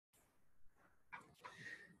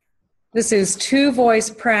This is two-voice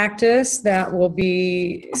practice that will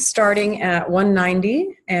be starting at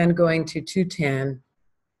 190 and going to 210.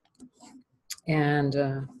 And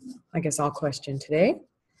I guess I'll question today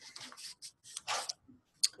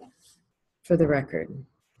for the record.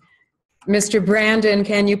 Mr. Brandon,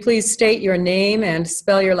 can you please state your name and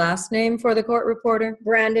spell your last name for the court reporter?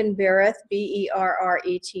 Brandon Berreth,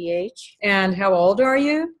 B-E-R-R-E-T-H. And how old are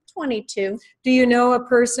you? 22. Do you know a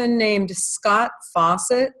person named Scott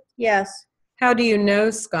Fawcett? Yes. How do you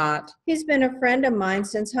know Scott? He's been a friend of mine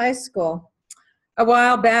since high school. A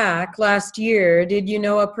while back, last year, did you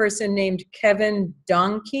know a person named Kevin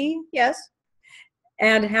Donkey? Yes.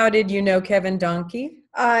 And how did you know Kevin Donkey?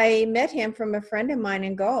 I met him from a friend of mine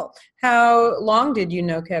in Galt. How long did you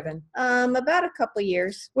know Kevin? About a couple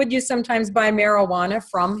years. Would you sometimes buy marijuana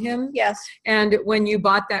from him? Yes. And when you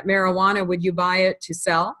bought that marijuana, would you buy it to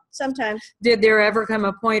sell? Sometimes. Did there ever come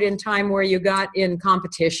a point in time where you got in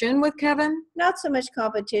competition with Kevin? Not so much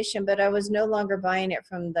competition, but I was no longer buying it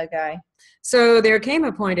from the guy. So there came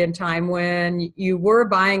a point in time when you were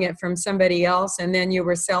buying it from somebody else and then you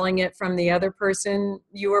were selling it from the other person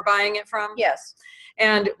you were buying it from? Yes.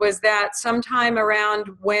 And was that sometime around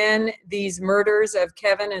when these murders of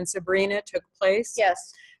Kevin and Sabrina took place?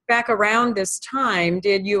 Yes. Back around this time,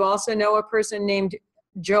 did you also know a person named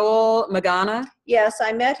Joel Magana? Yes,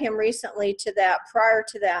 I met him recently prior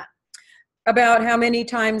to that. About how many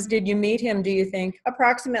times did you meet him, do you think?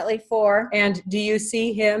 Approximately 4. And do you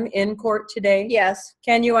see him in court today? Yes.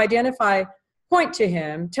 Can you point to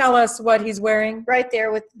him, tell us what he's wearing? Right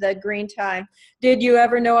there with the green tie. Did you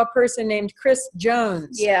ever know a person named Chris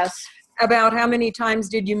Jones? Yes. About how many times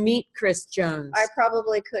did you meet Chris Jones? I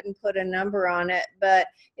probably couldn't put a number on it, but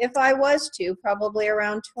if I was to, probably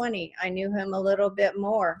around 20. I knew him a little bit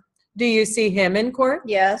more. Do you see him in court?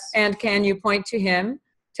 Yes. And can you point to him?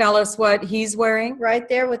 Tell us what he's wearing? Right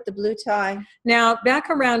there with the blue tie. Now, back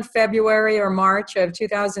around February or March of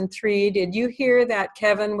 2003, did you hear that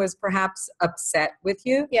Kevin was perhaps upset with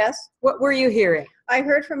you? Yes. What were you hearing? I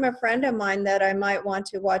heard from a friend of mine that I might want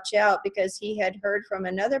to watch out because he had heard from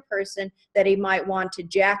another person that he might want to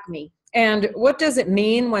jack me. And what does it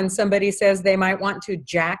mean when somebody says they might want to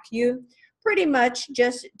jack you? Pretty much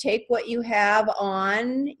just take what you have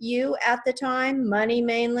on you at the time, money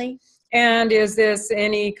mainly. And is this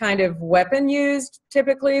any kind of weapon used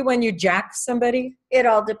typically when you jack somebody? It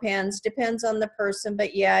all depends. Depends on the person,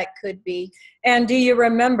 but yeah, it could be. And do you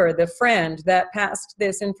remember the friend that passed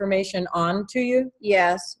this information on to you?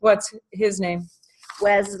 Yes. What's his name?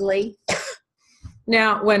 Wesley.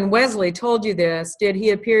 Now, when Wesley told you this, did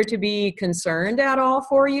he appear to be concerned at all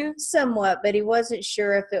for you? Somewhat, but he wasn't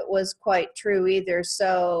sure if it was quite true either.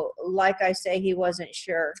 So, like I say, he wasn't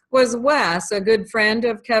sure. Was Wes a good friend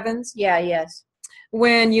of Kevin's? Yeah, yes.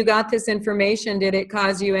 When you got this information, did it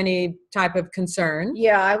cause you any type of concern?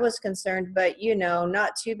 Yeah, I was concerned, but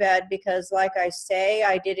not too bad because like I say,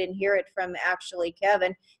 I didn't hear it from actually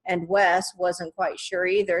Kevin, and Wes wasn't quite sure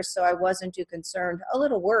either, so I wasn't too concerned. A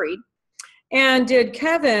little worried. And did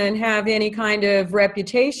Kevin have any kind of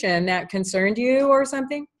reputation that concerned you or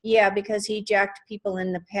something? Yeah, because he jacked people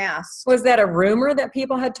in the past. Was that a rumor that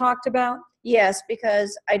people had talked about? Yes,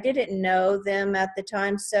 because I didn't know them at the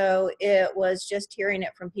time, so it was just hearing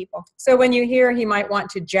it from people. So when you hear he might want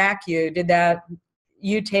to jack you,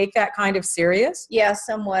 you take that kind of serious? Yeah,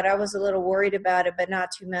 somewhat. I was a little worried about it, but not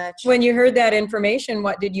too much. When you heard that information,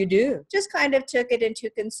 what did you do? Just kind of took it into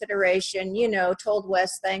consideration, told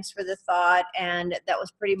Wes thanks for the thought, and that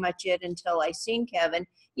was pretty much it until I seen Kevin,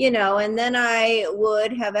 and then I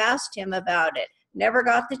would have asked him about it. Never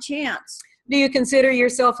got the chance. Do you consider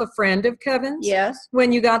yourself a friend of Kevin's? Yes.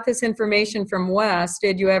 When you got this information from Wes,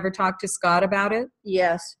 did you ever talk to Scott about it?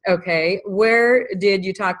 Yes. Okay. Where did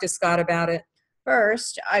you talk to Scott about it?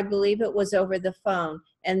 First, I believe it was over the phone,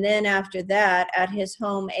 and then after that, at his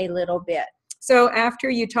home a little bit. So after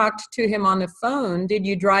you talked to him on the phone, did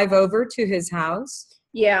you drive over to his house?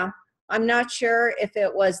 Yeah. I'm not sure if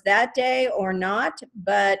it was that day or not,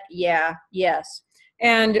 but yeah, yes.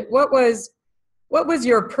 And what was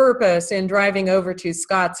your purpose in driving over to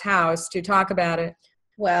Scott's house to talk about it?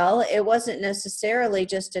 Well, it wasn't necessarily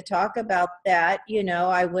just to talk about that.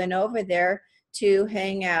 I went over there to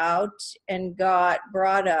hang out and got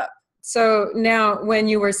brought up. So now when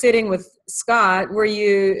you were sitting with Scott, were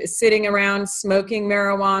you sitting around smoking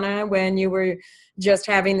marijuana when you were just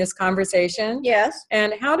having this conversation? Yes.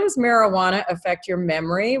 And how does marijuana affect your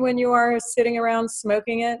memory when you are sitting around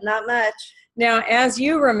smoking it? Not much. Now, as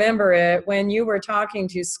you remember it, when you were talking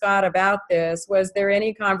to Scott about this, was there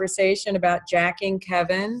any conversation about jacking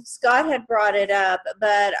Kevin? Scott had brought it up,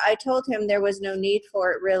 but I told him there was no need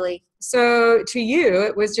for it, really. So to you,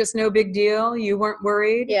 it was just no big deal? You weren't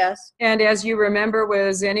worried? Yes. And as you remember,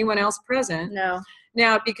 was anyone else present? No.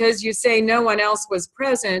 Now, because you say no one else was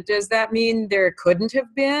present, does that mean there couldn't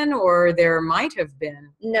have been or there might have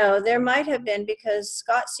been? No, there might have been because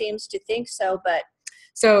Scott seems to think so, but...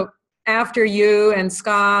 So after you and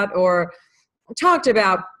Scott or talked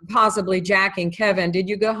about possibly jacking Kevin, did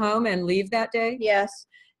you go home and leave that day? Yes.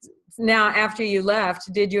 Now, after you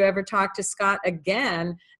left, did you ever talk to Scott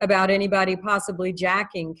again about anybody possibly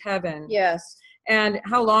jacking Kevin? Yes. And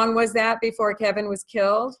how long was that before Kevin was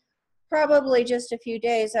killed? Probably just a few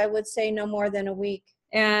days. I would say no more than a week.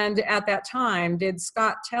 And at that time, did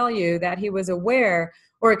Scott tell you that he was aware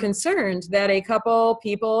or concerned that a couple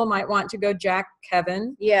people might want to go jack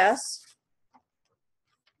Kevin? Yes.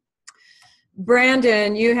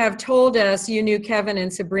 Brandon, you have told us you knew Kevin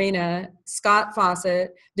and Sabrina, Scott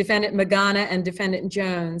Fawcett, Defendant Magana, and Defendant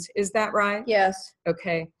Jones. Is that right? Yes.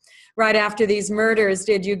 Okay. Right after these murders,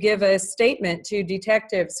 did you give a statement to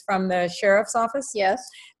detectives from the sheriff's office? Yes.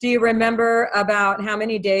 Do you remember about how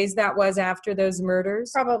many days that was after those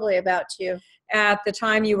murders? Probably about 2. At the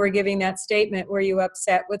time you were giving that statement, were you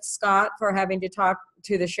upset with Scott for having to talk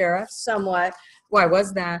to the sheriff? Somewhat. Why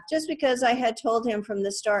was that? Just because I had told him from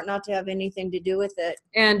the start not to have anything to do with it.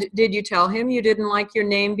 And did you tell him you didn't like your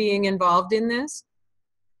name being involved in this?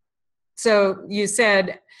 So you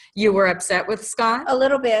said you were upset with Scott? A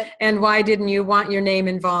little bit. And why didn't you want your name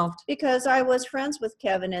involved? Because I was friends with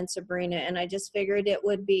Kevin and Sabrina, and I just figured it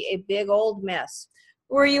would be a big old mess.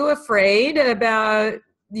 Were you afraid about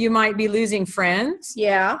you might be losing friends?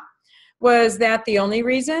 Yeah. Was that the only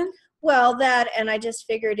reason? Well, that, and I just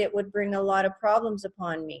figured it would bring a lot of problems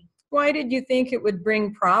upon me. Why did you think it would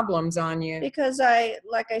bring problems on you? Because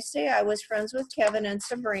like I say, I was friends with Kevin and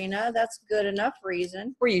Sabrina. That's good enough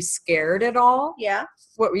reason. Were you scared at all? Yeah.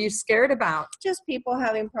 What were you scared about? Just people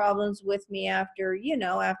having problems with me after,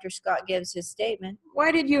 after Scott gives his statement. Why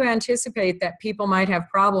did you anticipate that people might have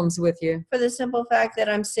problems with you? For the simple fact that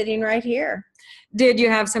I'm sitting right here. Did you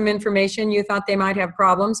have some information you thought they might have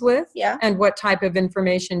problems with? Yeah. And what type of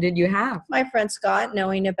information did you have? My friend Scott,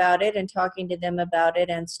 knowing about it and talking to them about it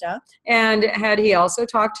and stuff. And had he also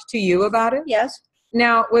talked to you about it? Yes.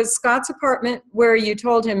 Now, was Scott's apartment where you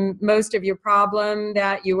told him most of your problem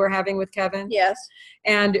that you were having with Kevin? Yes.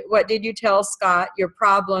 And what did you tell Scott your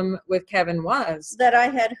problem with Kevin was? That I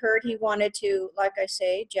had heard he wanted to, like I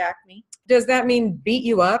say, jack me. Does that mean beat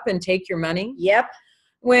you up and take your money? Yep.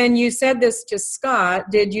 When you said this to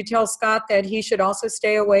Scott, did you tell Scott that he should also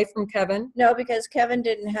stay away from Kevin? No, because Kevin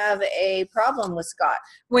didn't have a problem with Scott.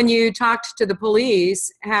 When you talked to the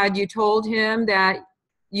police, had you told him that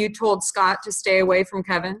you told Scott to stay away from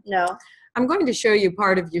Kevin? No. I'm going to show you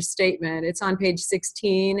part of your statement. It's on page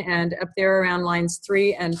 16 and up there around lines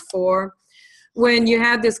 3 and 4. When you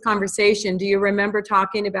had this conversation, do you remember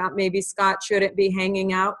talking about maybe Scott shouldn't be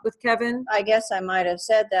hanging out with Kevin? I guess I might have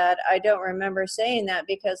said that. I don't remember saying that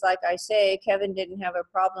because, like I say, Kevin didn't have a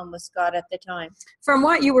problem with Scott at the time. From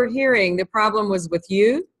what you were hearing, the problem was with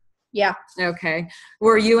you? Yeah. Okay.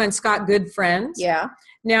 Were you and Scott good friends? Yeah.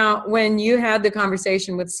 Now, when you had the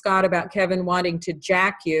conversation with Scott about Kevin wanting to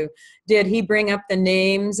jack you, did he bring up the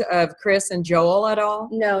names of Chris and Joel at all?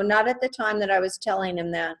 No, not at the time that I was telling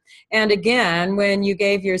him that. And again, when you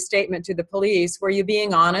gave your statement to the police, were you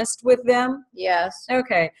being honest with them? Yes.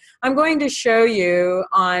 Okay. I'm going to show you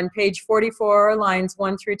on page 44, lines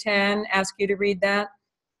 1 through 10, ask you to read that,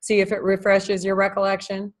 see if it refreshes your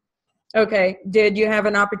recollection. Okay. Did you have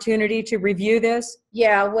an opportunity to review this?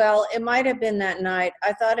 Yeah, well, it might have been that night.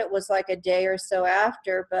 I thought it was like a day or so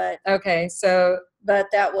after, but Okay. So, but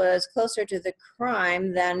that was closer to the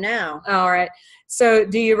crime than now. all right. So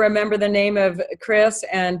do you remember the name of Chris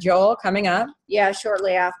and Joel coming up? Yeah,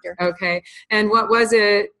 shortly after. Okay. And what was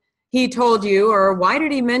it he told you, or why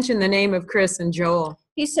did he mention the name of Chris and Joel?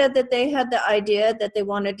 He said that they had the idea that they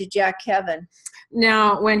wanted to jack Kevin.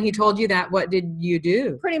 Now, when he told you that, what did you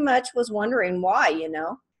do? Pretty much was wondering why,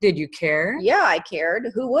 Did you care? Yeah, I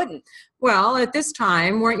cared. Who wouldn't? Well, at this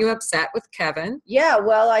time, weren't you upset with Kevin? Yeah,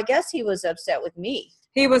 well, I guess he was upset with me.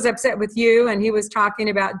 He was upset with you, and he was talking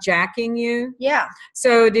about jacking you? Yeah.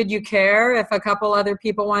 So did you care if a couple other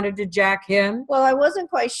people wanted to jack him? Well, I wasn't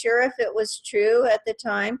quite sure if it was true at the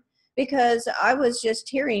time because I was just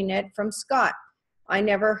hearing it from Scott. I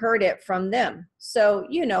never heard it from them. So,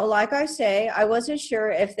 like I say, I wasn't sure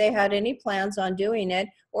if they had any plans on doing it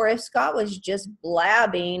or if Scott was just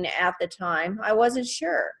blabbing at the time. I wasn't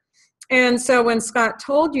sure. And so when Scott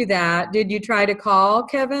told you that, did you try to call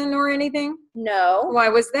Kevin or anything? No. Why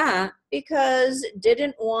was that? Because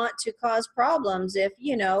didn't want to cause problems. If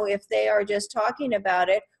they are just talking about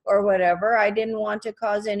it or whatever, I didn't want to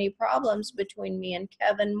cause any problems between me and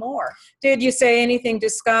Kevin more. Did you say anything to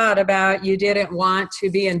Scott about you didn't want to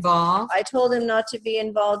be involved? I told him not to be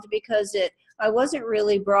involved because I wasn't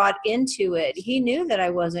really brought into it. He knew that I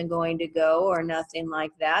wasn't going to go or nothing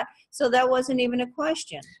like that. So that wasn't even a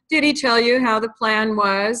question. Did he tell you how the plan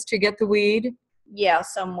was to get the weed? Yeah,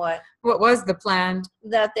 somewhat. What was the plan?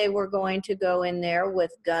 That they were going to go in there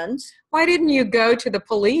with guns. Why didn't you go to the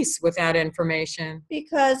police with that information?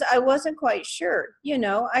 Because I wasn't quite sure.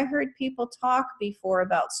 I heard people talk before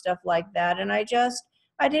about stuff like that, and I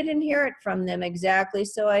didn't hear it from them exactly,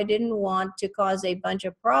 so I didn't want to cause a bunch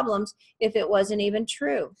of problems if it wasn't even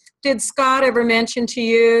true. Did Scott ever mention to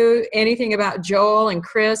you anything about Joel and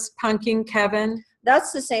Chris punking Kevin?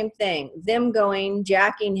 That's the same thing. Them going,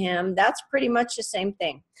 jacking him, that's pretty much the same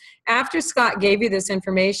thing. After Scott gave you this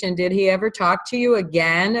information, did he ever talk to you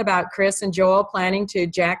again about Chris and Joel planning to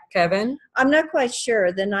jack Kevin? I'm not quite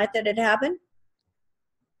sure. The night that it happened?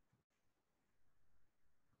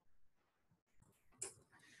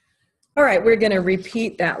 All right, we're going to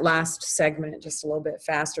repeat that last segment just a little bit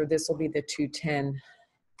faster. This will be the 210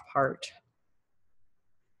 part.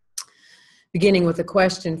 Beginning with a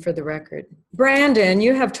question for the record. Brandon,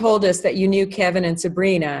 you have told us that you knew Kevin and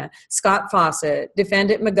Sabrina, Scott Fawcett,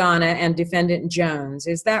 Defendant Magana, and Defendant Jones.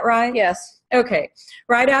 Is that right? Yes. Okay.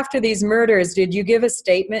 Right after these murders, did you give a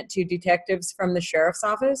statement to detectives from the sheriff's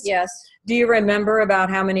office? Yes. Do you remember about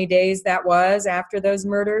how many days that was after those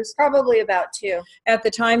murders? Probably about 2. At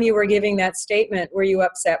the time you were giving that statement, were you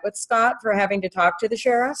upset with Scott for having to talk to the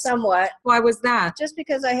sheriff? Somewhat. Why was that? Just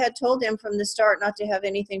because I had told him from the start not to have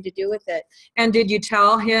anything to do with it. And did you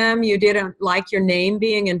tell him you didn't like your name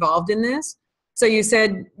being involved in this? So you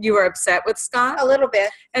said you were upset with Scott? A little bit.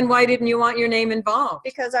 And why didn't you want your name involved?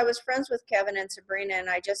 Because I was friends with Kevin and Sabrina, and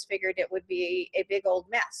I just figured it would be a big old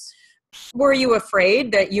mess. Were you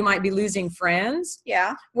afraid that you might be losing friends?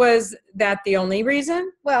 Yeah. Was that the only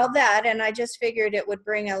reason? Well, that, and I just figured it would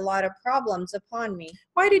bring a lot of problems upon me.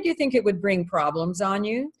 Why did you think it would bring problems on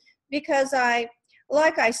you? Because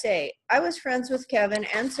like I say, I was friends with Kevin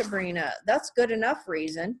and Sabrina. That's good enough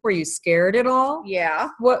reason. Were you scared at all? Yeah.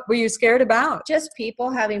 What were you scared about? Just people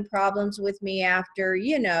having problems with me after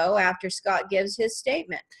Scott gives his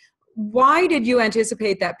statement. Why did you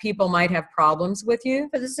anticipate that people might have problems with you?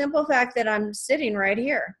 For the simple fact that I'm sitting right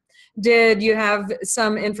here. Did you have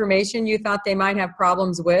some information you thought they might have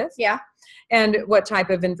problems with? Yeah. And what type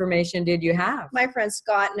of information did you have? My friend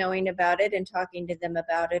Scott knowing about it and talking to them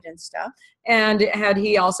about it and stuff. And had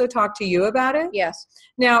he also talked to you about it? Yes.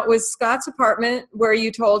 Now, was Scott's apartment where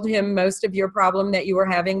you told him most of your problem that you were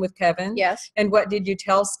having with Kevin? Yes. And what did you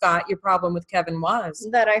tell Scott your problem with Kevin was?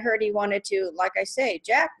 That I heard he wanted to, like I say,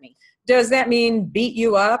 jack me. Does that mean beat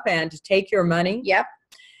you up and take your money? Yep.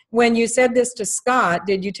 When you said this to Scott,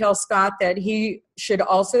 did you tell Scott that he should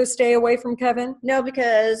also stay away from Kevin? No,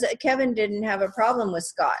 because Kevin didn't have a problem with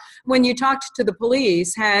Scott. When you talked to the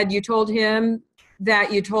police, had you told him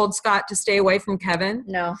that you told Scott to stay away from Kevin?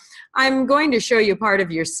 No. I'm going to show you part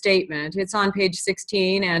of your statement. It's on page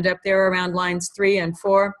 16 and up there around lines 3 and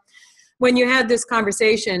 4. When you had this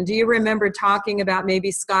conversation, do you remember talking about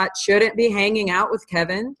maybe Scott shouldn't be hanging out with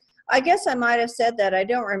Kevin? I guess I might have said that. I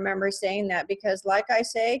don't remember saying that because, like I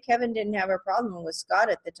say, Kevin didn't have a problem with Scott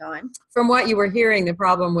at the time. From what you were hearing, the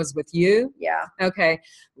problem was with you? Yeah. Okay.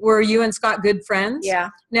 Were you and Scott good friends? Yeah.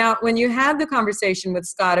 Now, when you had the conversation with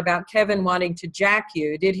Scott about Kevin wanting to jack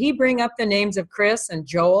you, did he bring up the names of Chris and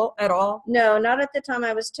Joel at all? No, not at the time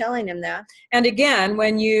I was telling him that. And again,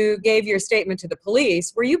 when you gave your statement to the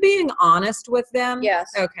police, were you being honest with them? Yes.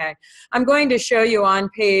 Okay. I'm going to show you on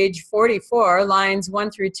page 44, lines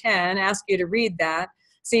 1 through 10, ask you to read that,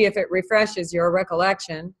 see if it refreshes your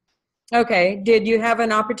recollection. Okay. Did you have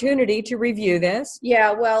an opportunity to review this?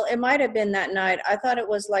 Yeah, well, it might have been that night. I thought it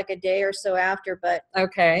was like a day or so after, but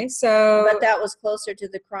okay. So but that was closer to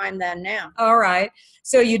the crime than now. All right.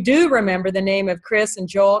 So you do remember the name of Chris and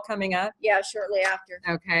Joel coming up? Yeah, shortly after.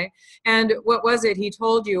 Okay. And what was it he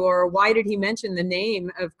told you, or why did he mention the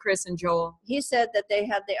name of Chris and Joel? He said that they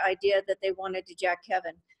had the idea that they wanted to jack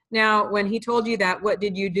Kevin. Now, when he told you that, what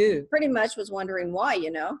did you do? Pretty much was wondering why,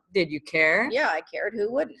 Did you care? Yeah, I cared.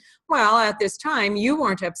 Who wouldn't? Well, at this time, you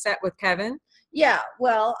weren't upset with Kevin. Yeah,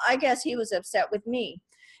 well, I guess he was upset with me.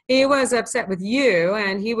 He was upset with you,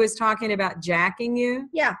 and he was talking about jacking you.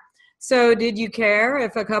 Yeah. So did you care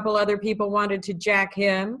if a couple other people wanted to jack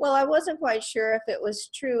him? Well, I wasn't quite sure if it was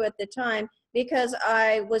true at the time because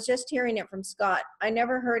I was just hearing it from Scott. I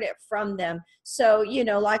never heard it from them. So,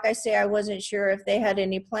 like I say, I wasn't sure if they had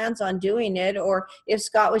any plans on doing it or if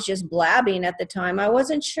Scott was just blabbing at the time. I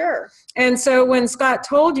wasn't sure. And so when Scott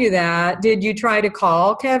told you that, did you try to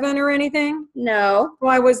call Kevin or anything? No,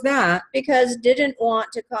 Why was that? because didn't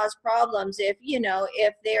want to cause problems. If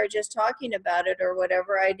they are just talking about it or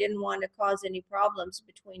whatever, I didn't want to cause any problems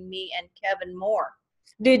between me and Kevin Moore.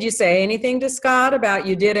 Did you say anything to Scott about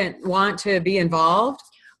you didn't want to be involved?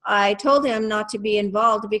 I told him not to be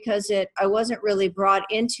involved because I wasn't really brought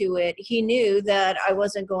into it. He knew that I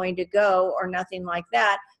wasn't going to go or nothing like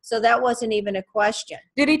that. So that wasn't even a question.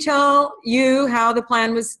 Did he tell you how the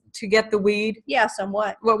plan was to get the weed? Yeah,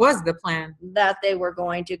 somewhat. What was the plan? That they were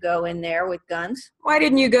going to go in there with guns. Why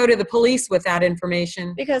didn't you go to the police with that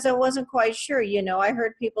information? Because I wasn't quite sure. I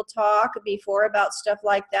heard people talk before about stuff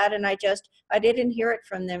like that, and I didn't hear it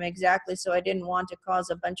from them exactly, so I didn't want to cause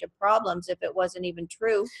a bunch of problems if it wasn't even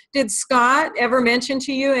true. Did Scott ever mention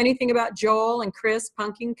to you anything about Joel and Chris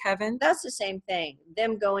punking Kevin? That's the same thing.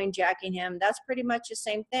 Them going, jacking him, that's pretty much the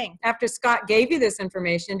same thing. After Scott gave you this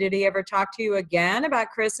information, did he ever talk to you again about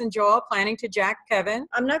Chris and Joel planning to jack Kevin?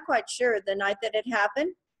 I'm not quite sure. The night that it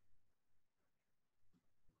happened,